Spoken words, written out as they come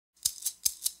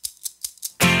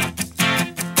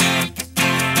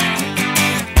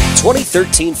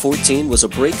2013-14 was a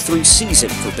breakthrough season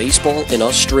for baseball in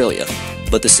Australia,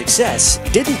 but the success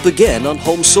didn't begin on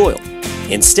home soil.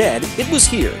 Instead, it was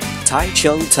here,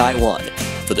 Taichung, Taiwan,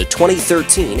 for the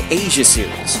 2013 Asia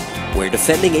Series, where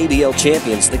defending ABL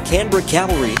champions the Canberra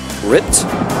Cavalry ripped,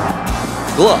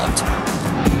 gloved,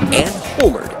 and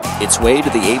homered its way to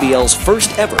the ABL's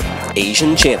first ever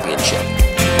Asian Championship.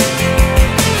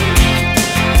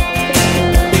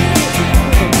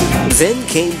 Then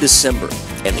came December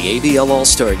and the ABL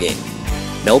All-Star Game.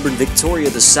 Melbourne Victoria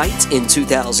the site in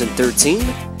 2013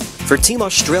 for Team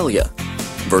Australia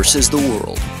versus the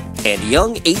world. And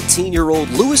young 18-year-old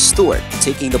Lewis Thorpe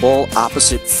taking the ball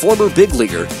opposite former big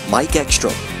leaguer Mike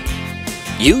Ekstrom.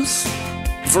 Youth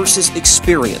versus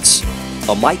experience,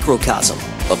 a microcosm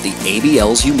of the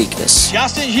ABL's uniqueness.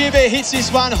 Justin Huber hits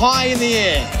this one high in the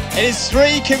air. It is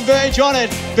 3 converge on it,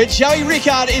 but Joey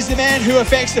Rickard is the man who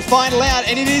affects the final out,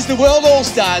 and it is the World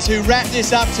All-Stars who wrap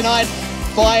this up tonight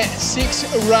by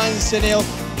 6 runs to 0.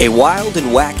 A wild and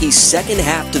wacky second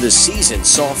half to the season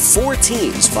saw 4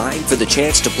 teams vying for the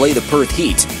chance to play the Perth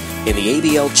Heat in the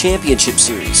ABL Championship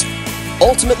Series.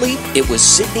 Ultimately, it was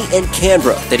Sydney and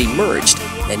Canberra that emerged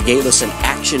and gave us an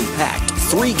action-packed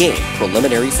 3-game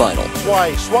preliminary final.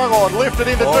 Way swung on, lifted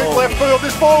into deep left field.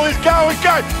 This ball is going,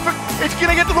 go. It's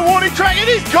going to get to the warning track. It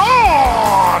is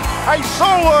gone! A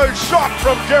solo shot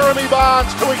from Jeremy Barnes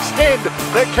to extend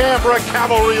the Canberra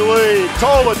Cavalry lead.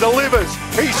 Tola delivers.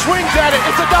 He swings at it.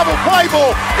 It's a double play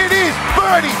ball. It is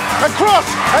birdie across,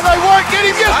 and they won't get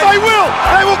him. Yes, they will.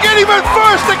 They will get him at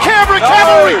first. The Canberra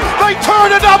Cavalry. They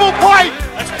turn a double play.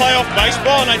 That's playoff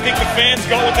baseball, and I think the fans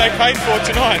got what they paid for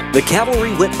tonight. The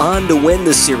Cavalry went on to win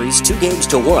the series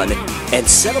 2-1 and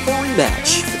set up a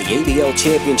rematch for the ABL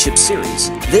Championship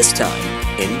Series, this time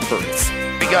in Perth.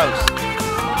 He goes,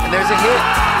 and there's a hit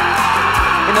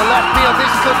in the left field.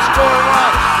 This could score a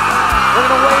run. We're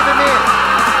going to wave him in.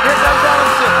 Here comes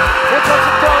Ellison. Here comes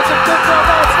the throw. It's a good throw.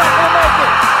 No, it's not going to make it.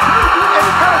 And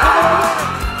Perth are going to win it.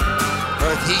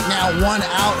 Perth Heat now 1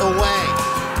 out away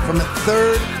from the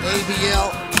 3rd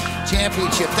ABL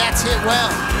Championship. That's hit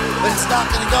well, but it's not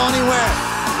going to go anywhere.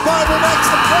 Barber makes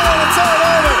the play, and it's all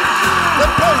over. The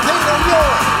Perth Heat are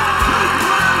your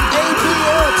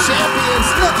ABL champions.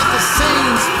 Look at the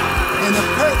scenes, and the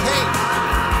Perth Heat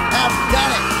have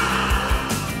done it.